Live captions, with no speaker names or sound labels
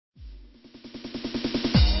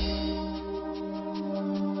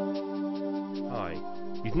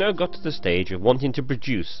You've now got to the stage of wanting to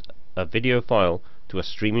produce a video file to a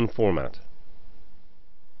streaming format.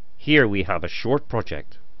 Here we have a short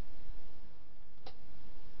project.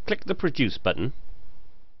 Click the Produce button.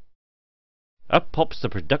 Up pops the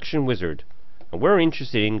production wizard, and we're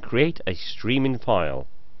interested in create a streaming file.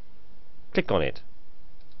 Click on it.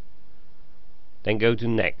 Then go to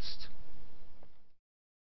Next.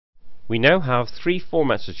 We now have three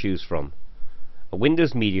formats to choose from: a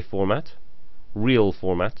Windows Media format, Real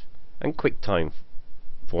format, and QuickTime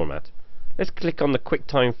format. Let's click on the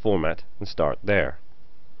QuickTime format and start there.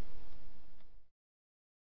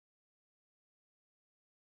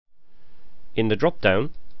 In the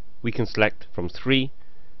drop-down, we can select from three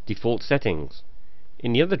default settings.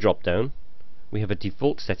 In the other drop-down, we have a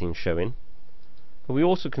default setting showing, but we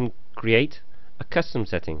also can create a custom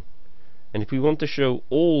setting. And if we want to show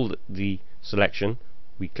all the selection,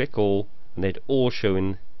 we click all, and they'd all show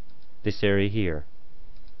in this area here.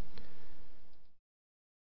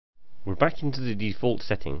 We're back into the default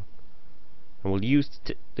setting, and we'll use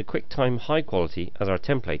the QuickTime High Quality as our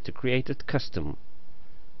template to create a custom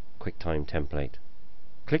QuickTime template.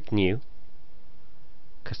 Click New,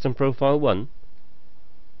 Custom Profile 1,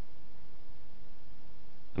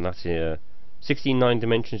 and that's 69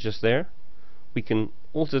 dimensions just there. We can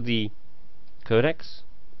alter the codecs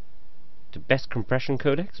to best compression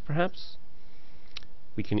codecs, perhaps.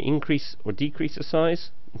 We can increase or decrease the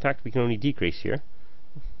size. In fact, we can only decrease here.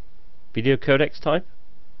 Video codecs type,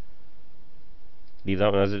 leave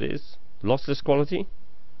that one as it is. Lossless quality,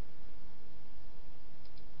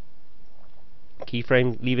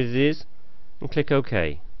 keyframe, leave it as it is, and click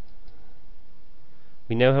OK.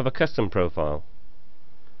 We now have a custom profile.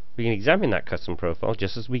 We can examine that custom profile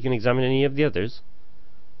just as we can examine any of the others,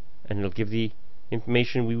 and it'll give the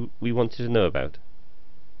information we wanted to know about.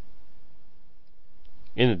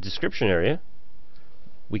 In the description area,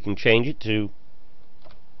 we can change it to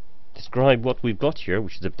describe what we've got here,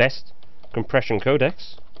 which is the best compression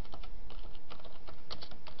codecs.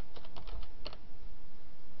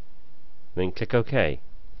 Then click OK.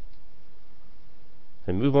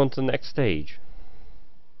 Then move on to the next stage.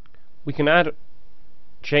 We can add,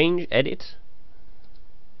 change, edit,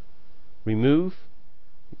 remove,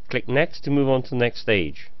 click Next to move on to the next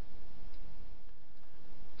stage.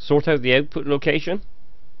 Sort out the output location,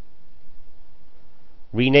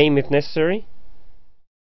 rename if necessary,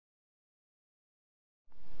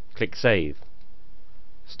 click Save,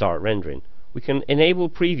 start rendering. We can enable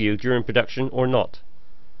preview during production or not.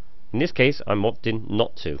 In this case, I'm opting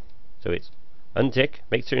not to, so it's untick,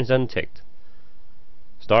 make certain it's unticked.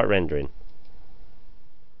 Start rendering.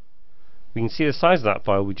 We can see the size of that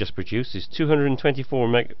file we just produced is 224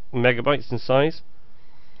 megabytes in size.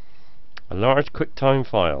 A large QuickTime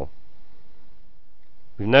file.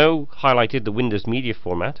 We've now highlighted the Windows Media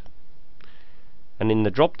format, and in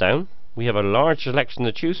the drop-down we have a large selection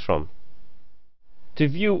to choose from. To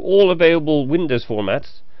view all available Windows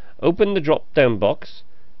formats, open the drop-down box,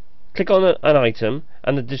 click on an item,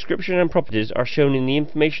 and the description and properties are shown in the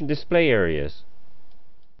information display areas.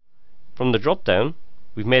 From the drop-down,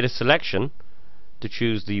 we've made a selection to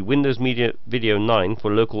choose the Windows Media Video 9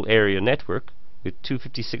 for local area network with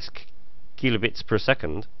 256 kilobits per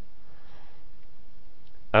second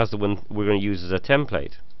as the one we're going to use as a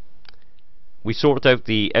template. We sort out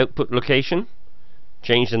the output location,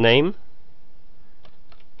 change the name,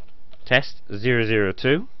 test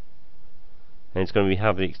 002, and it's going to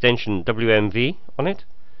have the extension WMV on it.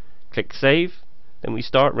 Click Save, then we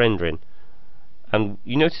start rendering. And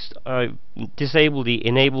you notice I disable the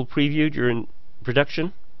enable preview during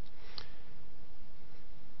production.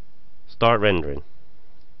 Start rendering.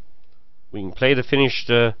 We can play the finished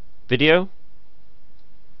video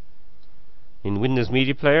in Windows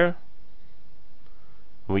Media Player,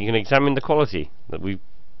 and we can examine the quality that we've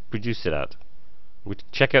produced it at. We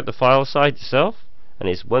check out the file size itself, and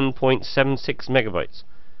it's 1.76 megabytes.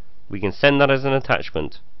 We can send that as an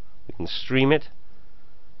attachment. We can stream it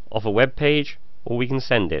off a web page, or we can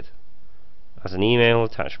send it as an email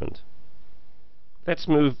attachment. Let's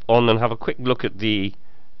move on and have a quick look at the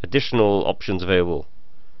additional options available.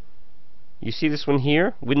 You see this one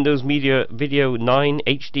here, Windows Media Video 9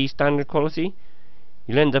 HD standard quality.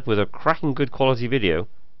 You'll end up with a cracking good quality video,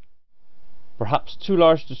 perhaps too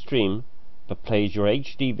large to stream, but plays your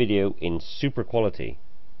HD video in super quality.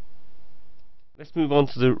 Let's move on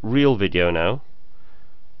to the real video now.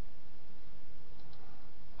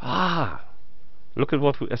 Look at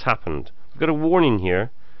what has happened. We've got a warning here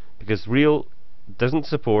because real doesn't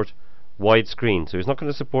support widescreen, so it's not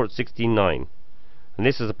going to support 16:9, and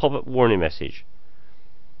this is a pop-up warning message.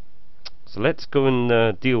 So let's go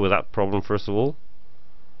and deal with that problem first of all.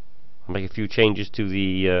 make a few changes to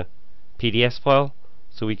the PDS file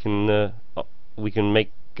so we can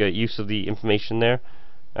make use of the information there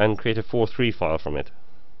and create a 4.3 file from it.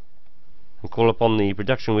 And call upon the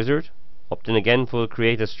production wizard, opt in again for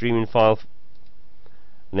create a streaming file,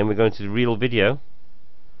 and then we're going to the real video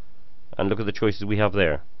and look at the choices we have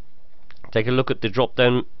there. Take a look at the drop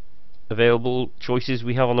down available choices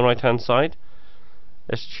we have on the right hand side.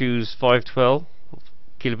 Let's choose 512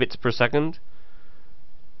 kilobits per second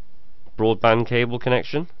broadband cable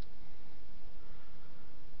connection.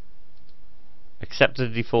 Accept the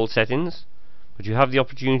default settings, but you have the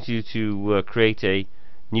opportunity to create a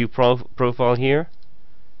new profile here.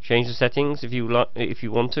 Change the settings if you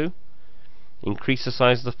want to. Increase the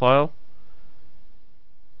size of the file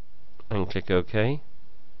and click OK.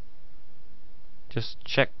 Just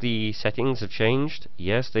check the settings have changed.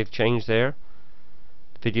 Yes, they've changed there.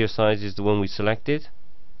 The video size is the one we selected.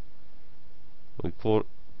 We put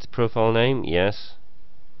the profile name. Yes.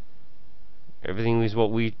 Everything is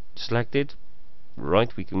what we selected.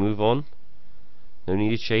 Right, we can move on. No need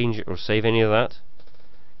to change or save any of that.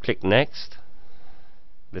 Click next.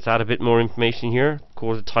 Let's add a bit more information here.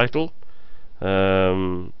 Call the title.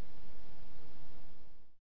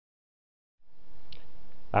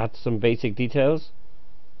 Add some basic details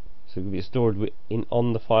so it can be stored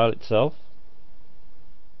on the file itself.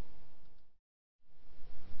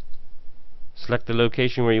 Select the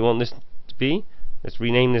location where you want this to be. Let's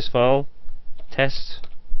rename this file test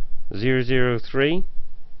 003.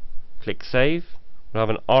 Click save. We'll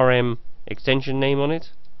have an RM extension name on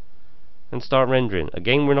it and start rendering.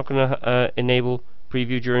 Again, we're not going to enable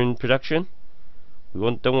preview during production. We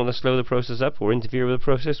don't want to slow the process up or interfere with the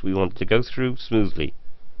process. We want it to go through smoothly,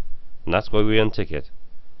 and that's why we untick it.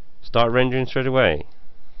 Start rendering straight away.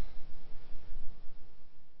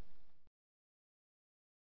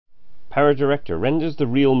 PowerDirector renders the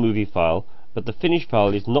real movie file, but the finished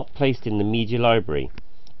file is not placed in the media library,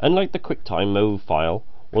 unlike the QuickTime MOV file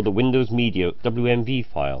or the Windows Media WMV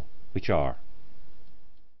file, which are.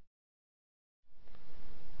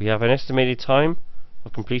 We have an estimated time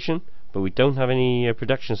of completion, but we don't have any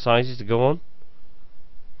production sizes to go on.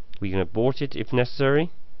 We can abort it if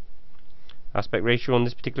necessary. Aspect ratio on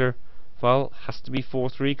this particular file has to be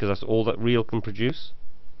 4:3 because that's all that Reel can produce.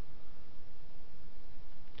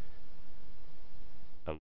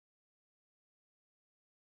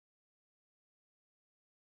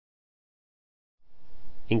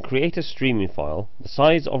 In Create a Streaming File, the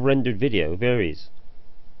size of rendered video varies.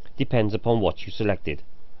 Depends upon what you selected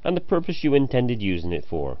and the purpose you intended using it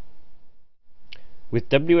for. With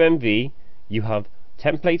WMV, you have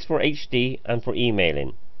templates for HD and for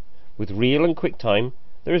emailing. With Reel and QuickTime,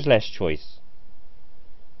 there is less choice.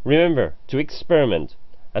 Remember to experiment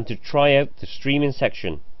and to try out the streaming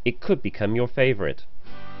section. It could become your favorite.